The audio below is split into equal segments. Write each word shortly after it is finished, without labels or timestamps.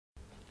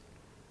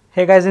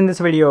Hey guys, in this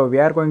video we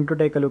are going to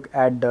take a look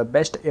at the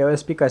best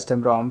AOSP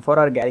custom ROM for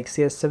our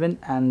Galaxy S7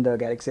 and the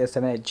Galaxy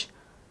S7 Edge.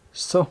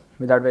 So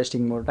without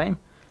wasting more time,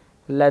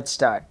 let's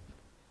start.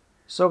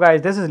 So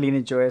guys, this is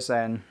LineageOS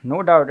and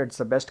no doubt it's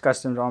the best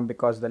custom ROM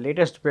because the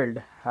latest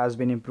build has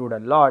been improved a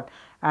lot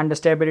and the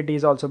stability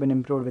has also been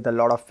improved with a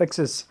lot of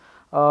fixes.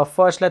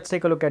 First, let's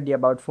take a look at the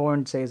about phone.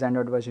 It says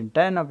Android version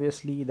 10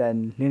 obviously,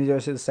 then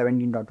LineageOS is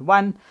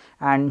 17.1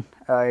 and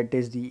it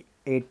is the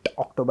 8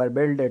 October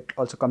build. It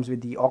also comes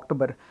with the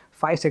October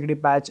 5 security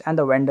patch and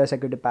the vendor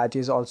security patch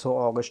is also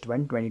August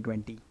 1,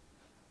 2020.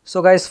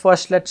 So guys,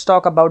 first let's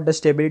talk about the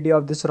stability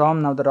of this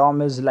ROM. Now the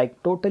ROM is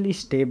like totally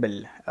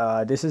stable.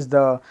 This is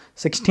the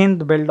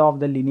 16th build of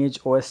the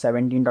LineageOS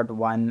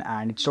 17.1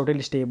 and it's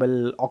totally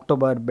stable.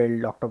 October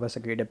build, October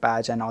security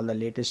patch and all the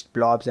latest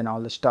blobs and all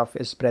the stuff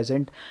is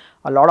present.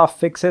 A lot of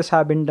fixes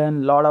have been done.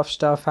 A lot of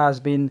stuff has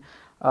been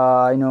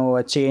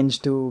a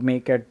change to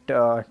make it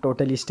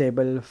totally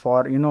stable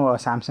for a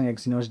Samsung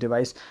Exynos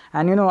device.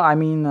 And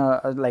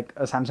like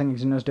a Samsung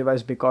Exynos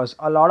device, because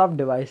a lot of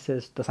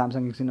devices the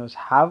Samsung Exynos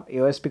have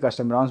AOSP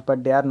custom ROMs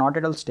but they are not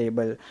at all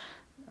stable.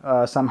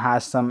 Some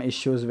has some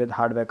issues with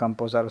hardware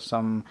composer,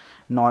 some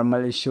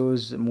normal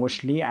issues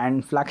mostly,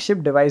 and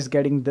flagship device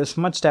getting this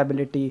much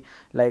stability,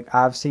 like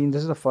I've seen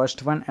this is the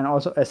first one. And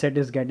also asset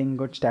is getting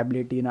good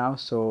stability now,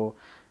 so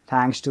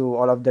thanks to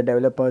all of the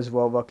developers who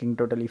are working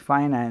totally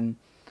fine.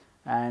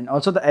 And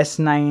also the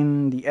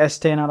S9, the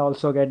S10 are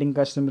also getting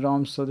custom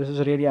ROMs, so this is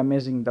really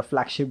amazing. The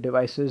flagship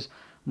devices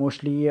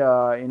mostly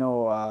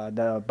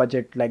the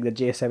budget like the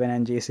J7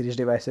 and J series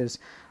devices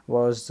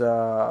was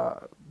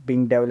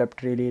being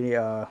developed really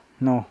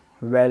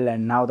well,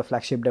 and now the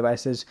flagship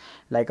devices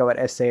like our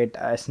S8,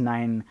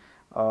 S9,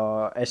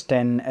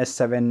 S10,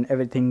 S7,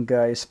 everything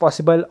is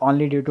possible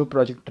only due to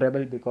Project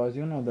Treble, because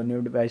the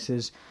new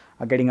devices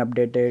are getting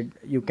updated.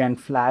 You can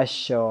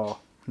flash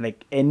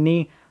like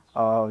any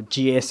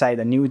GSI,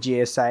 the new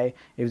GSI,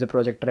 if the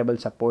Project Rebel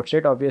supports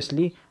it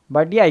obviously.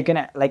 But yeah, you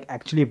can like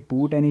actually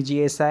boot any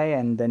GSI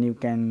and then you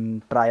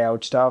can try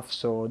out stuff,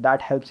 so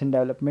that helps in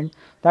development.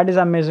 That is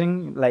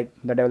amazing, like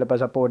the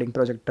developers supporting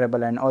Project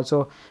Rebel, and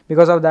also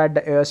because of that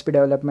the AOSP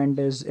development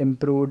is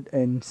improved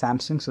in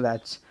Samsung, so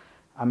that's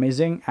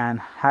amazing. And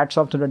hats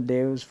off to the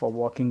devs for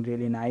working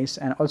really nice.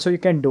 And also you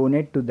can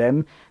donate to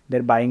them.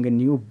 They're buying a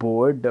new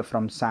board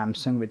from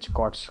Samsung which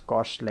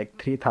cost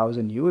like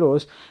 3,000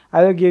 euros.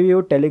 I will give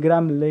you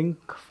Telegram link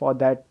for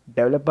that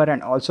developer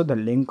and also the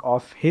link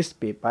of his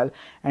PayPal.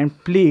 And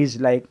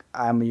please, like,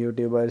 I'm a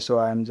YouTuber, so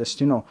I'm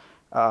just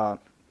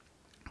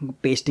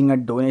pasting a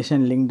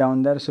donation link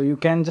down there, so you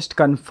can just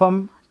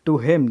confirm to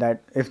him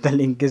that if the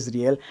link is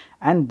real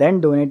and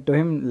then donate to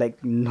him.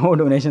 Like, no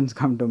donations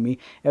come to me,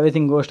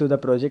 everything goes to the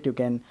project. You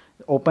can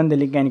open the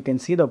link and you can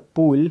see the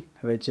pool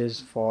which is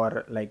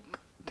for like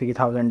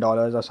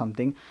 $3,000 or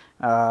something,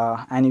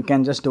 and you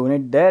can just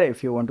donate there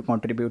if you want to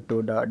contribute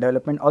to the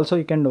development. Also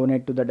you can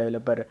donate to the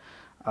developer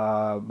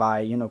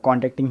by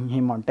contacting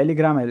him on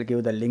Telegram. I will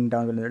give the link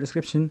down in the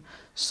description.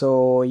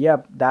 So yeah,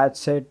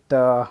 that's it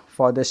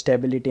for the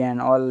stability and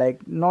all.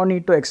 Like, no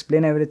need to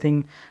explain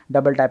everything.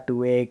 Double tap to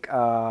wake,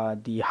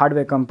 the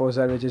hardware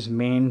composer which is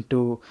meant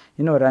to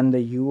run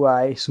the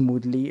UI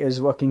smoothly is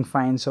working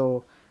fine.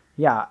 So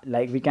yeah,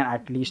 like we can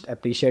at least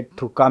appreciate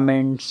through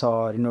comments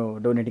or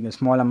donating a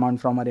small amount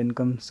from our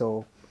income.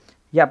 So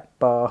yep,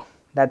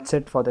 that's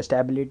it for the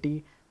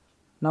stability.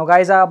 Now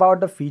guys, about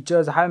the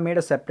features, I have made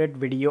a separate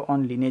video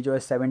on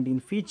LineageOS 17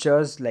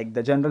 features, like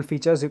the general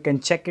features. You can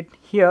check it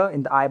here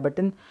in the I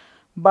button.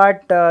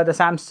 But the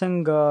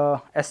Samsung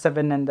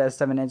S7 and the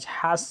S7 Edge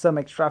has some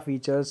extra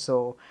features.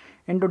 So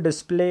into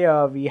display,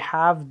 we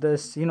have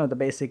this, the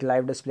basic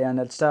live display and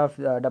that stuff,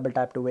 double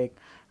tap to wake,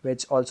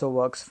 which also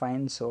works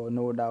fine. So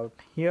no doubt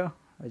here,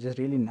 which is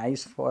really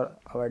nice for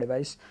our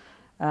device.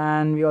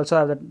 And we also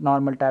have the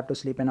normal tap to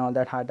sleep and all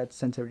that hard touch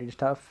sensitivity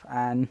stuff.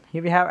 And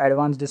here we have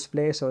advanced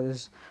display, so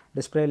this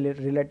display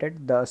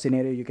related the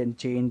scenario, you can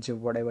change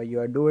whatever you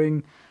are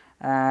doing.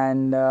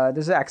 And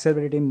this is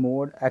accessibility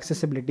mode,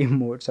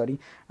 sorry.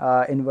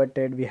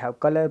 Inverted, we have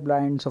color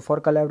blind. So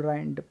for color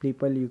blind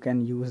people, you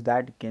can use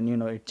that. You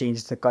can it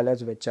changes the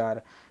colors which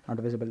are not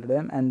visible to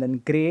them. And then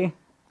gray,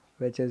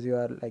 which is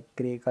your like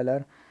gray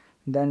color.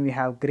 Then we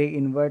have gray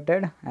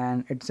inverted,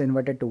 and it's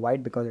inverted to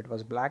white because it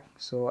was black.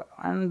 So,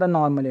 and the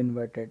normal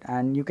inverted,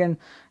 and you can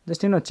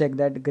just check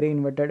that gray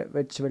inverted,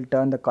 which will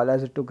turn the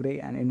colors to gray,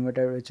 and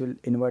inverted, which will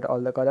invert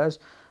all the colors.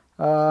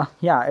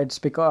 Yeah, it's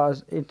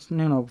because it's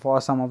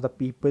for some of the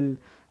people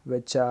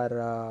which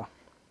are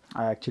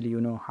I actually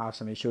have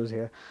some issues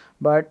here.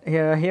 But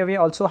here we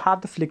also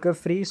have the flicker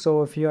free.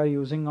 So if you are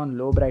using on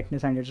low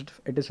brightness and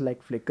it is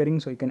like flickering,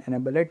 so you can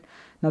enable it.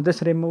 Now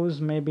this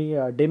removes, maybe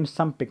dims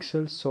some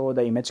pixels, so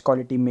the image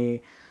quality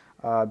may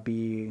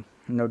be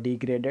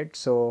degraded.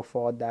 So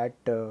for that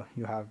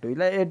you have to,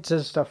 like, it's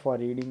just stuff for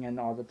reading and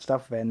all that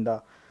stuff when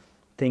the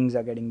things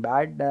are getting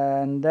bad.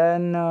 And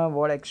then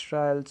what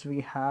extra else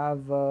we have,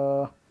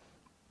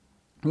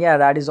 yeah,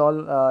 that is all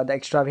the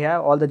extra we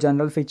have. All the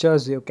general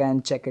features you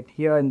can check it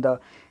here in the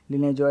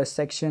LineageOS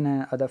section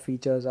and other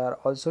features are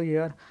also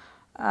here.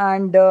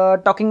 And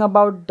talking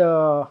about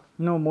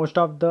most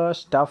of the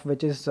stuff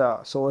which is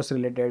source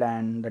related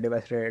and the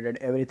device related,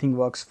 everything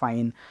works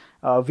fine.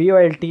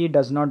 VoLT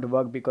does not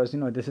work because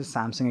this is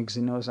Samsung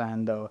Exynos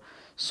and the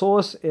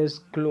source is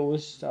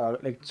closed,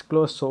 like it's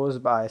closed source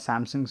by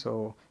Samsung,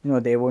 so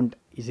they won't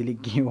easily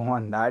give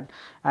on that.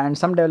 And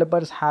some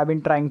developers have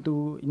been trying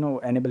to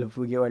enable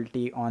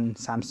VoLT on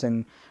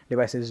Samsung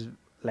devices,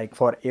 like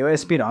for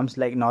AOSP ROMs.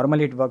 Like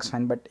normally it works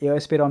fine, but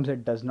AOSP ROMs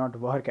it does not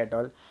work at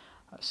all.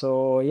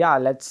 So yeah,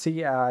 let's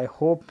see. I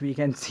hope we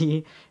can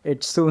see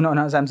it soon on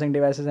our Samsung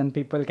devices and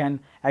people can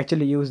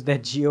actually use the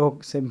Geo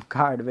SIM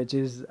card, which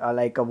is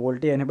like a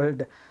VoLTE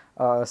enabled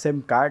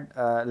SIM card,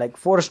 like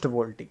forced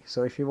VoLTE.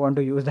 So if you want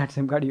to use that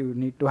SIM card, you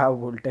need to have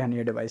VoLTE on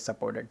your device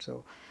supported.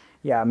 So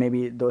yeah,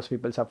 maybe those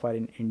people suffer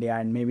in India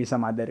and maybe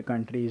some other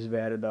countries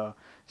where the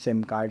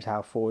SIM cards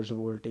have forced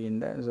VoLTE in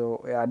there.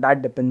 So yeah,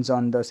 that depends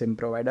on the SIM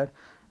provider.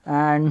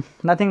 And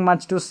nothing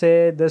much to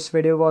say. This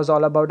video was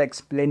all about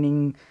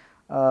explaining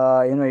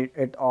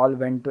it all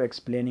went to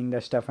explaining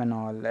the stuff and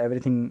all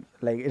everything.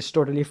 Like it's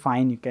totally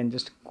fine, you can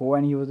just go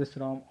and use this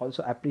ROM.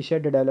 Also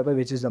appreciate the developer,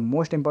 which is the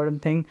most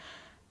important thing.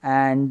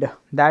 And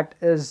that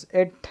is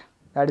it.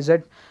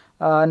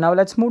 Now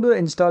let's move to the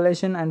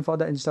installation, and for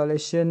the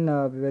installation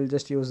we will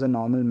just use the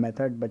normal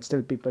method, but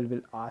still people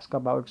will ask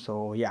about.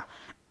 So yeah,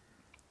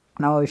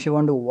 now if you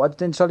want to watch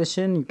the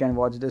installation, you can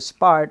watch this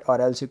part,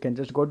 or else you can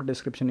just go to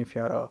description if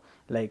you're a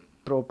like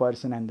pro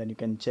person, and then you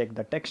can check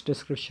the text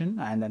description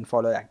and then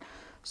follow that.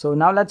 So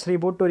now let's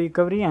reboot to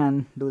recovery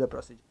and do the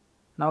procedure.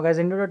 Now guys,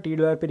 into the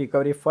TWRP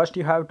recovery, first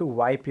you have to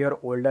wipe your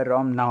older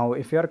ROM. Now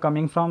if you're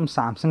coming from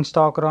Samsung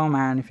stock ROM,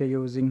 and if you're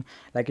using,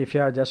 like if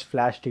you are just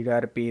flash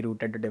TWRP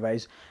rooted the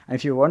device, and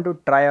if you want to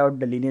try out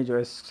the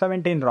LineageOS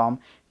 17 ROM,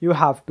 you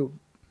have to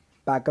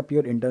back up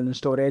your internal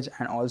storage,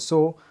 and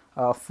also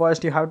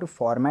first you have to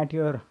format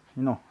your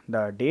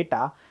the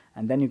data,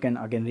 and then you can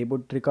again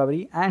reboot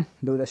recovery and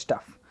do the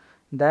stuff.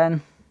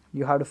 Then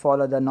you have to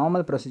follow the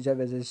normal procedure,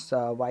 which is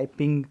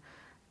wiping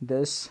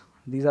this.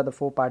 These are the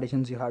 4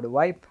 partitions you have to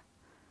wipe.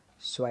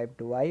 Swipe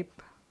to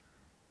wipe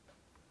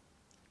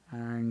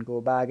and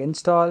go back,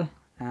 install.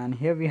 And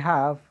here we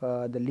have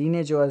the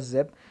LineageOS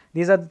zip.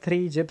 These are the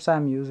 3 zips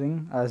I'm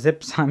using. This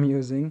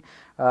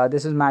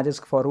is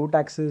Magisk for root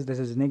access. This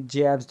is NIC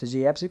GApps, the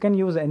GApps. You can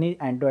use any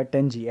Android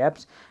 10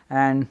 GApps,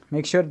 and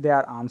make sure they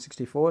are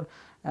ARM64.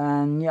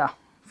 And yeah,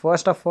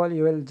 first of all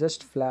you will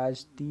just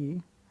flash the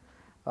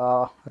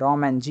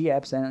ROM and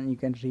GApps, and you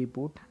can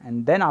reboot.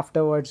 And then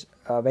afterwards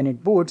when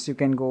it boots, you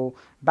can go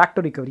back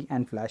to recovery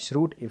and flash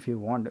root if you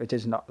want, which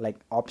is not like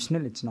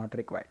optional, it's not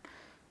required.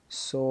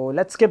 So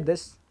let's skip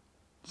this.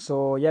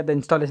 So yeah, the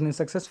installation is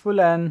successful,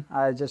 and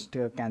I just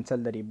cancel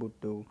the reboot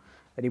to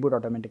reboot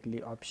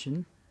automatically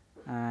option.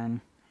 And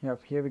yeah,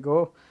 here we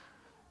go.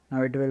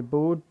 Now it will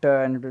boot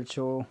and it will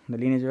show the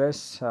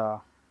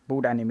LineageOS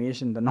boot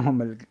animation, the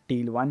normal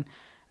teal one,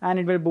 and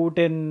it will boot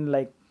in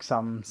like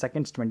some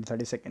seconds,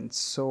 20-30 seconds.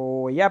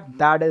 So yep,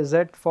 that is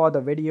it for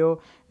the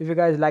video. If you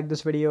guys like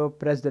this video,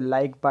 press the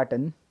like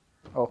button.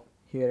 Oh,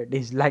 here it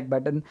is, like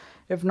button.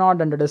 If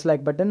not, under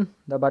dislike button,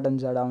 the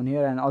buttons are down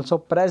here. And also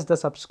press the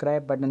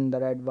subscribe button, the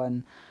red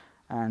one,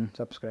 and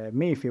subscribe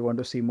me if you want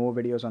to see more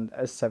videos on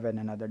the S7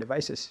 and other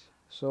devices.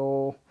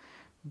 So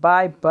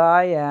bye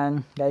bye,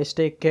 and guys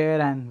take care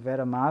and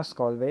wear a mask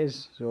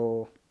always.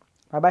 So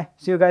bye bye,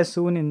 see you guys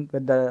soon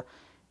with the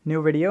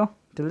new video.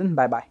 Till then,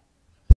 bye bye.